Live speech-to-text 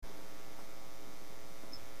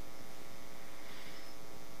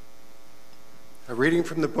A reading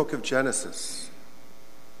from the book of Genesis.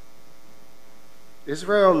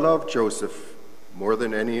 Israel loved Joseph more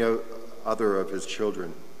than any other of his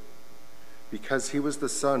children, because he was the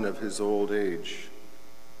son of his old age.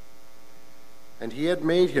 And he had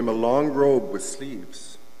made him a long robe with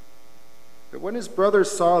sleeves. But when his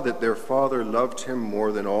brothers saw that their father loved him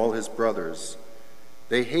more than all his brothers,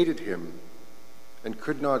 they hated him and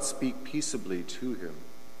could not speak peaceably to him.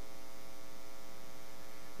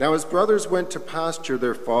 Now his brothers went to pasture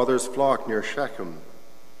their father's flock near Shechem,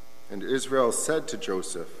 and Israel said to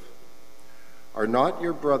Joseph, "Are not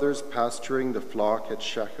your brothers pasturing the flock at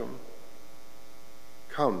Shechem?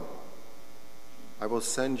 Come, I will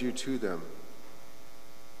send you to them."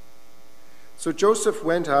 So Joseph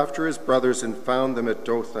went after his brothers and found them at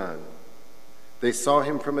Dothan. They saw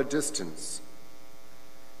him from a distance,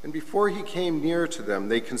 and before he came near to them,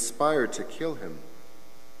 they conspired to kill him.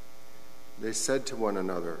 They said to one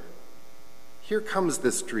another, "Here comes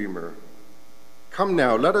this dreamer. Come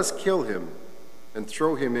now, let us kill him and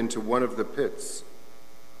throw him into one of the pits.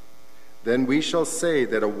 Then we shall say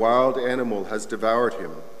that a wild animal has devoured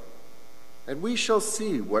him, and we shall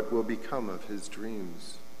see what will become of his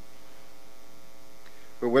dreams."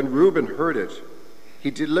 But when Reuben heard it, he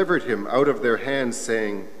delivered him out of their hands,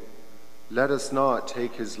 saying, "Let us not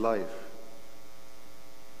take his life."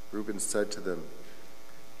 Reuben said to them,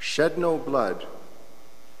 "Shed no blood.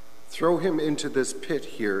 Throw him into this pit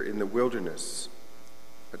here in the wilderness,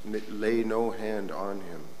 but lay no hand on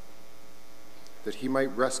him, that he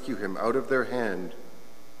might rescue him out of their hand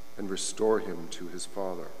and restore him to his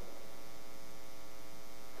father."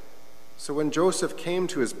 So when Joseph came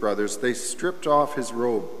to his brothers, they stripped him of his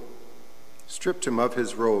robe,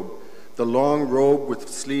 the long robe with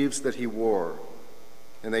sleeves that he wore,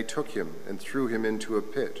 and they took him and threw him into a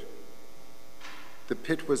pit. The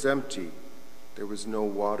pit was empty, there was no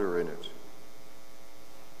water in it.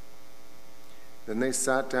 Then they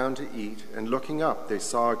sat down to eat, and looking up, they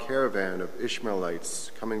saw a caravan of Ishmaelites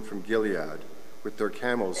coming from Gilead with their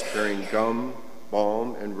camels carrying gum,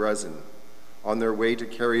 balm, and resin, on their way to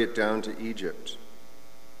carry it down to Egypt.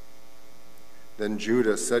 Then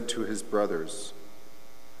Judah said to his brothers,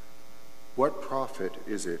 "What profit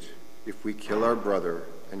is it if we kill our brother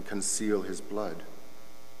and conceal his blood?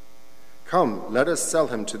 Come, let us sell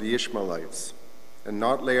him to the Ishmaelites and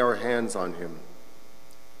not lay our hands on him,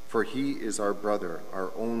 for he is our brother,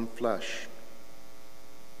 our own flesh."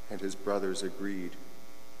 And his brothers agreed.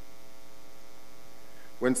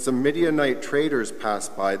 When some Midianite traders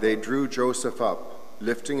passed by, they drew Joseph up,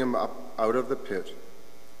 lifting him up out of the pit,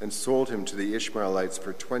 and sold him to the Ishmaelites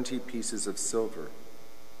for 20 pieces of silver.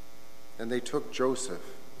 And they took Joseph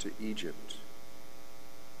to Egypt.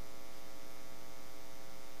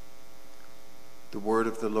 The word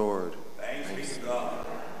of the Lord. Thanks be to God.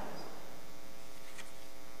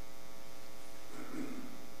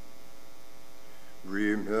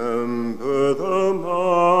 Remember the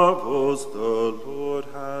marvels the Lord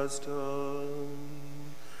has done.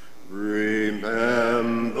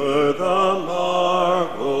 Remember the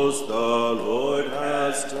marvels the Lord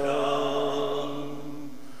has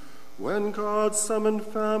done. When God summoned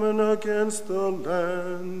famine against the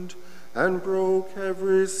land and broke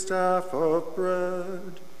every staff of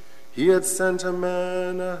bread, he had sent a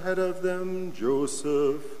man ahead of them,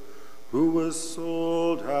 Joseph, who was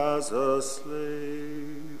sold as a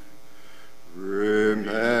slave.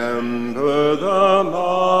 Remember the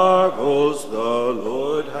marvels the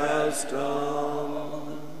Lord has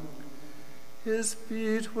done. His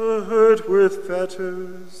feet were hurt with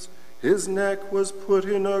fetters, his neck was put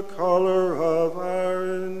in a collar of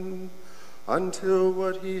iron, until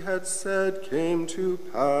what he had said came to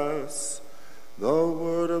pass. The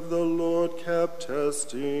word of the Lord kept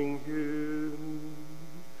testing him.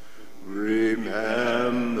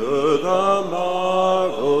 Remember the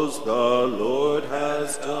marvels the Lord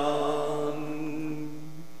has done.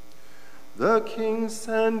 The king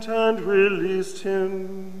sent and released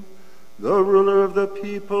him. The ruler of the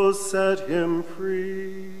people set him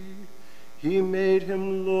free. He made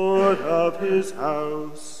him lord of his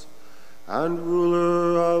house and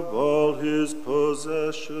ruler of all his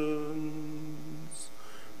possessions.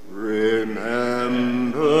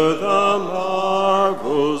 Remember the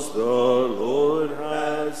marvels the Lord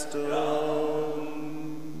has done.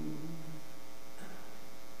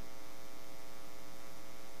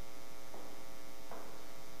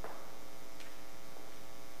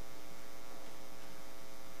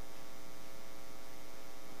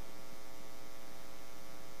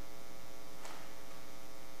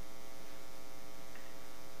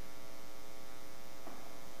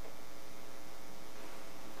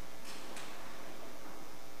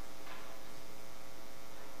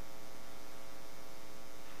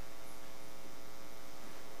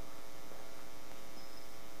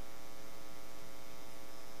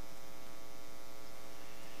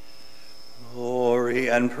 Glory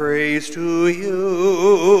and praise to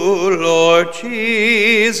you, Lord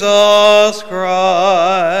Jesus Christ.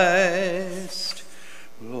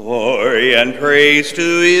 Glory and praise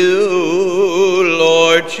to you,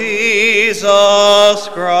 Lord Jesus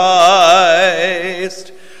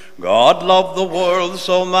Christ. God loved the world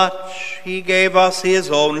so much, he gave us his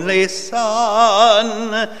only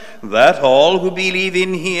Son, that all who believe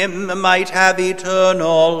in him might have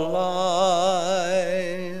eternal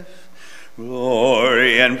life.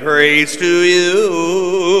 Glory and praise to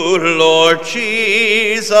you, Lord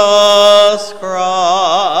Jesus Christ.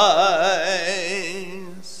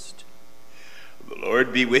 The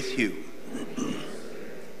Lord be with you.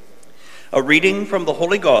 A reading from the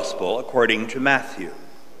Holy Gospel according to Matthew.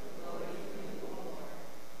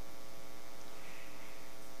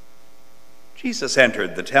 Jesus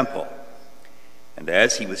entered the temple, and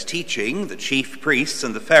as he was teaching, the chief priests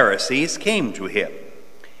and the Pharisees came to him.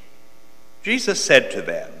 Jesus said to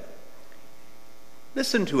them,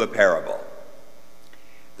 "Listen to a parable.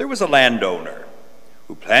 There was a landowner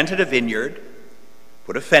who planted a vineyard,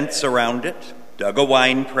 put a fence around it, dug a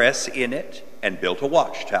wine press in it, and built a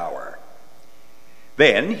watchtower.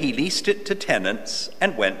 Then he leased it to tenants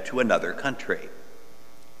and went to another country.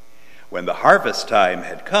 When the harvest time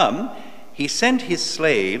had come, he sent his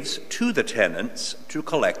slaves to the tenants to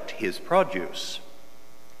collect his produce.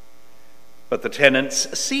 But the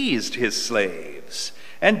tenants seized his slaves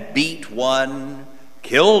and beat one,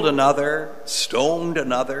 killed another, stoned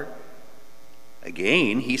another.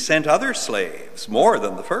 Again, he sent other slaves, more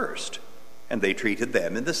than the first, and they treated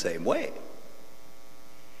them in the same way.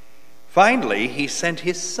 Finally, he sent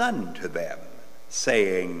his son to them,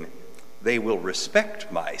 saying, 'They will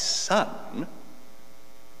respect my son.'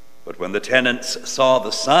 But when the tenants saw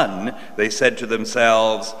the son, they said to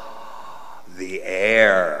themselves, 'The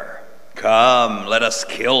heir. Come, let us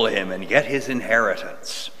kill him and get his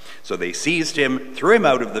inheritance.' So they seized him, threw him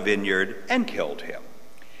out of the vineyard, and killed him.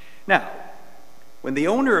 Now, when the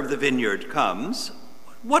owner of the vineyard comes,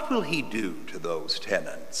 what will he do to those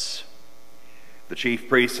tenants?" The chief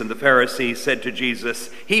priests and the Pharisees said to Jesus,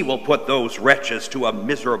 "He will put those wretches to a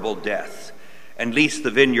miserable death and lease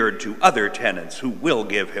the vineyard to other tenants who will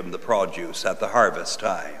give him the produce at the harvest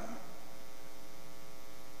time."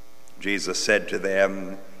 Jesus said to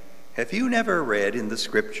them, "Have you never read in the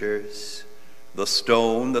scriptures, 'The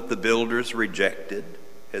stone that the builders rejected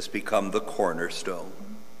has become the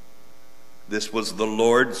cornerstone'? This was the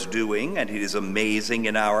Lord's doing, and it is amazing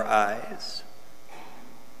in our eyes.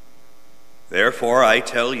 Therefore, I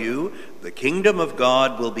tell you, the kingdom of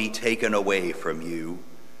God will be taken away from you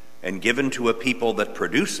and given to a people that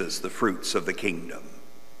produces the fruits of the kingdom.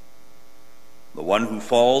 The one who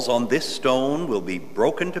falls on this stone will be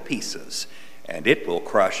broken to pieces, and it will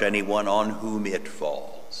crush anyone on whom it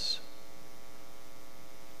falls."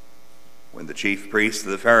 When the chief priests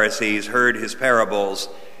and the Pharisees heard his parables,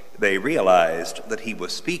 they realized that he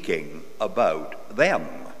was speaking about them.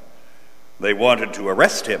 They wanted to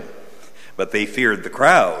arrest him, but they feared the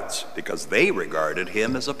crowds because they regarded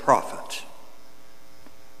him as a prophet.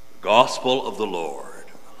 Gospel of the Lord.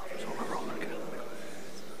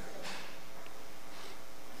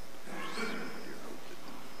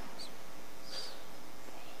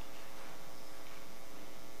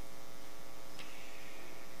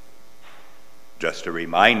 Just a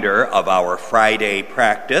reminder of our Friday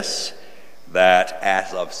practice that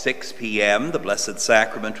as of 6 p.m. the Blessed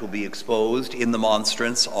Sacrament will be exposed in the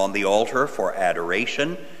monstrance on the altar for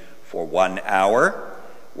adoration for 1 hour,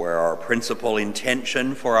 where our principal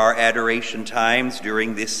intention for our adoration times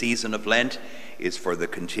during this season of Lent is for the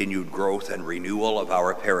continued growth and renewal of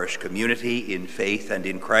our parish community in faith and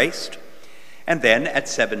in Christ. And then at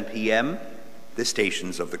 7 p.m., the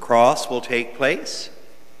Stations of the Cross will take place,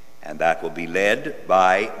 and that will be led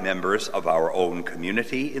by members of our own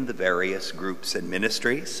community in the various groups and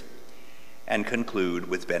ministries, and conclude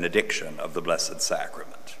with benediction of the Blessed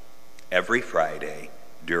Sacrament every Friday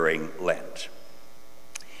during Lent.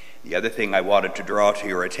 The other thing I wanted to draw to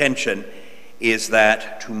your attention is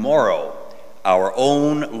that tomorrow our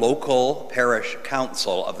own local parish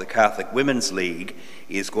council of the Catholic Women's League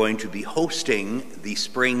is going to be hosting the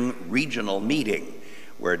spring regional meeting,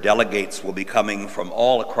 where delegates will be coming from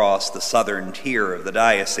all across the southern tier of the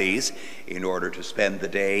diocese in order to spend the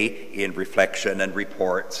day in reflection and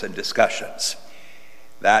reports and discussions.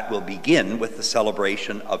 That will begin with the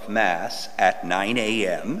celebration of Mass at 9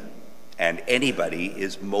 a.m., and anybody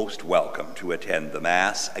is most welcome to attend the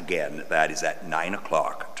Mass. Again, that is at 9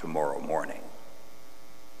 o'clock tomorrow morning.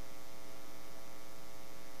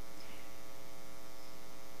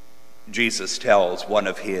 Jesus tells one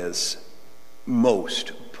of his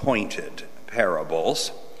most pointed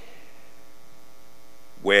parables,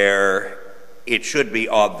 where it should be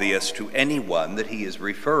obvious to anyone that he is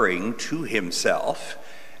referring to himself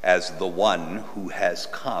as the one who has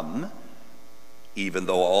come, even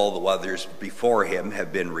though all the others before him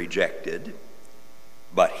have been rejected,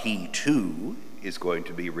 but he too is going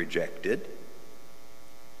to be rejected.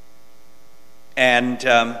 And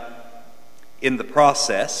in the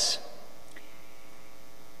process,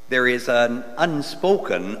 there is an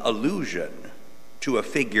unspoken allusion to a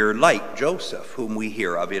figure like Joseph, whom we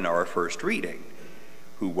hear of in our first reading,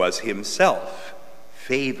 who was himself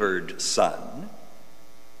favored son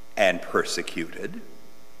and persecuted.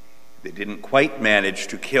 They didn't quite manage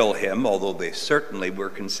to kill him, although they certainly were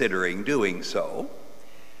considering doing so.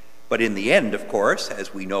 But in the end, of course,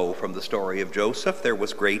 as we know from the story of Joseph, there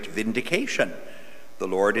was great vindication. The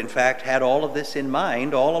Lord, in fact, had all of this in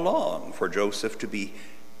mind all along, for Joseph to be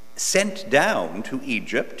sent down to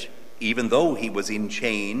Egypt, even though he was in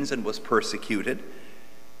chains and was persecuted,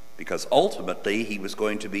 because ultimately he was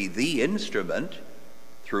going to be the instrument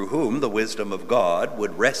through whom the wisdom of God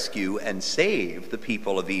would rescue and save the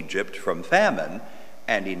people of Egypt from famine,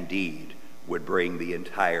 and indeed would bring the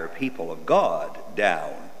entire people of God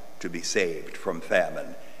down to be saved from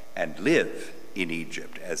famine and live in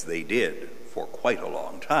Egypt as they did for quite a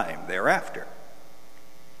long time thereafter.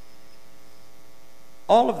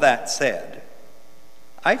 All of that said,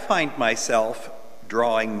 I find myself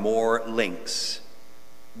drawing more links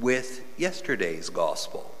with yesterday's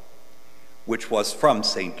gospel, which was from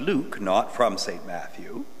St. Luke, not from St.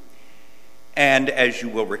 Matthew. And as you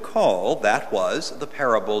will recall, that was the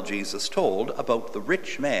parable Jesus told about the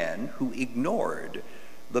rich man who ignored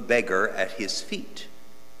the beggar at his feet.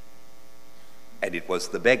 And it was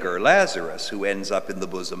the beggar Lazarus who ends up in the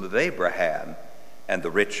bosom of Abraham, and the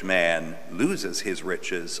rich man loses his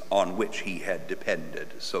riches on which he had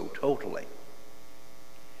depended so totally.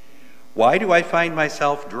 Why do I find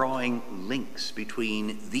myself drawing links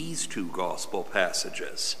between these two gospel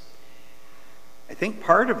passages? I think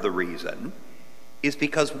part of the reason is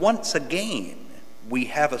because once again we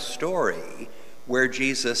have a story where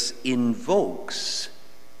Jesus invokes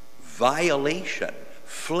violation,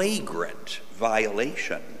 flagrant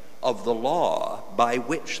violation of the law by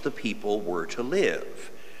which the people were to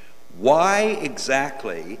live. Why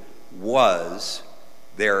exactly was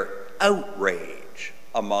there outrage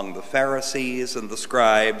among the Pharisees and the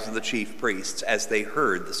scribes and the chief priests as they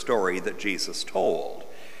heard the story that Jesus told?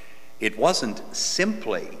 It wasn't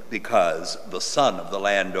simply because the son of the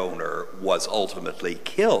landowner was ultimately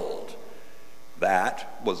killed.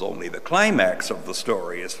 That was only the climax of the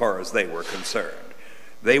story as far as they were concerned.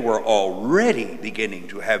 They were already beginning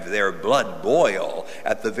to have their blood boil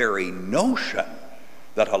at the very notion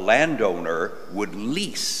that a landowner would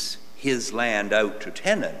lease his land out to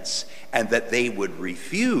tenants and that they would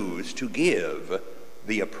refuse to give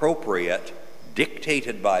the appropriate,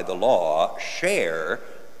 dictated by the law, share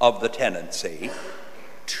of the tenancy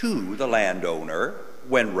to the landowner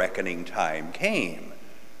when reckoning time came.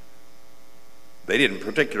 They didn't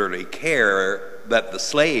particularly care that the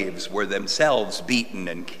slaves were themselves beaten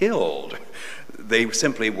and killed. They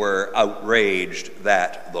simply were outraged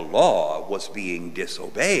that the law was being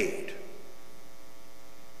disobeyed.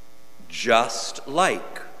 Just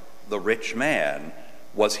like the rich man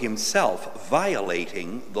was himself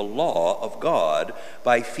violating the law of God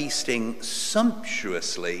by feasting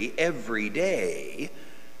sumptuously every day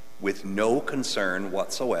with no concern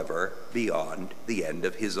whatsoever beyond the end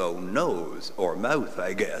of his own nose, or mouth,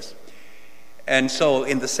 I guess. And so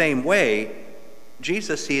in the same way,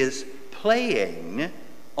 Jesus is playing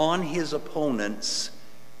on his opponent's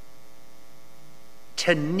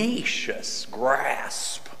tenacious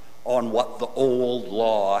grasp on what the old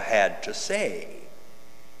law had to say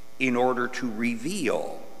in order to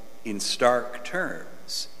reveal in stark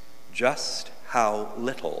terms just how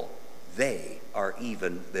little they are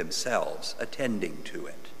even themselves attending to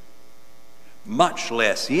it. Much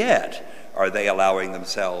less yet are they allowing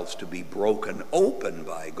themselves to be broken open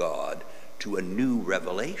by God to a new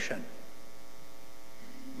revelation.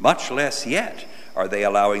 Much less yet are they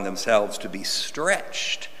allowing themselves to be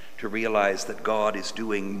stretched to realize that God is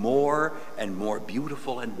doing more and more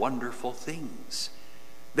beautiful and wonderful things.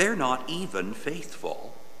 They're not even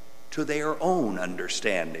faithful to their own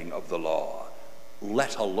understanding of the law,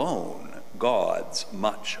 let alone God's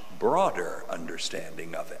much broader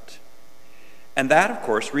understanding of it. And that, of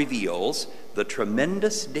course, reveals the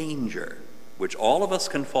tremendous danger which all of us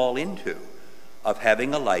can fall into of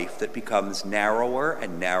having a life that becomes narrower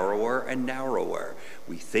and narrower and narrower.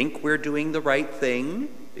 We think we're doing the right thing,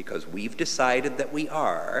 because we've decided that we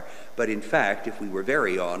are, but in fact, if we were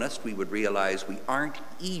very honest, we would realize we aren't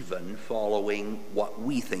even following what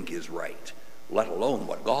we think is right, let alone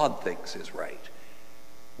what God thinks is right.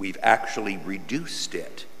 We've actually reduced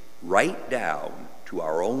it right down to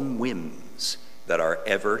our own whims that are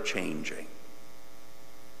ever changing.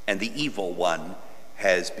 And the evil one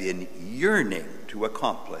has been yearning to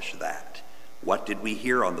accomplish that. What did we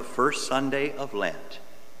hear on the first Sunday of Lent?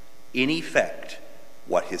 In effect,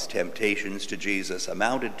 what his temptations to Jesus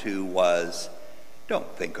amounted to was,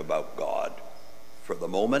 don't think about God for the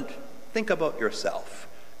moment. Think about yourself.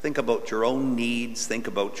 Think about your own needs. Think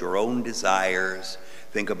about your own desires.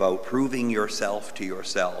 Think about proving yourself to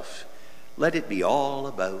yourself. Let it be all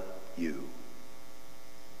about you.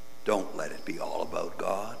 Don't let it be all about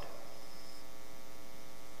God.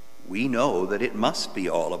 We know that it must be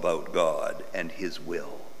all about God and his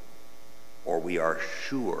will, or we are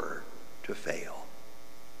sure to fail.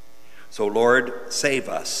 So, Lord, save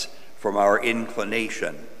us from our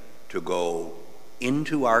inclination to go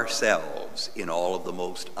into ourselves in all of the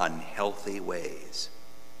most unhealthy ways.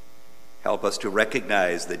 Help us to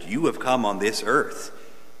recognize that you have come on this earth,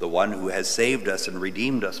 the one who has saved us and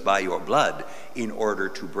redeemed us by your blood, in order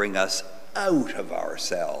to bring us out of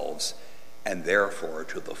ourselves and therefore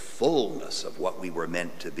to the fullness of what we were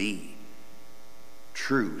meant to be,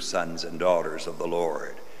 true sons and daughters of the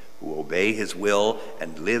Lord, who obey his will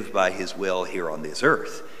and live by his will here on this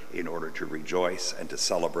earth in order to rejoice and to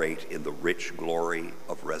celebrate in the rich glory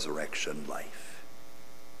of resurrection life.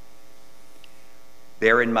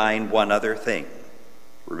 Bear in mind one other thing.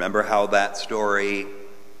 Remember how that story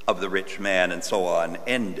of the rich man and so on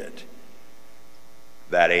ended.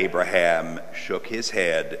 That Abraham shook his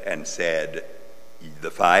head and said,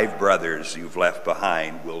 the 5 brothers you've left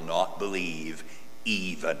behind will not believe,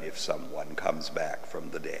 even if someone comes back from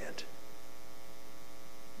the dead.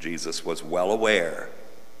 Jesus was well aware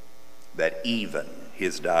that even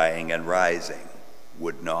his dying and rising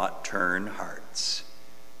would not turn hearts,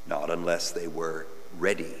 not unless they were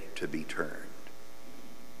ready to be turned.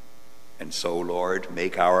 And so, Lord,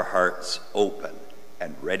 make our hearts open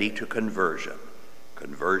and ready to conversion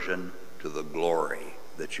to the glory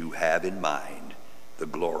that you have in mind, the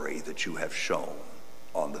glory that you have shown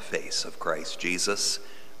on the face of Christ Jesus,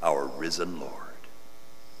 our risen Lord.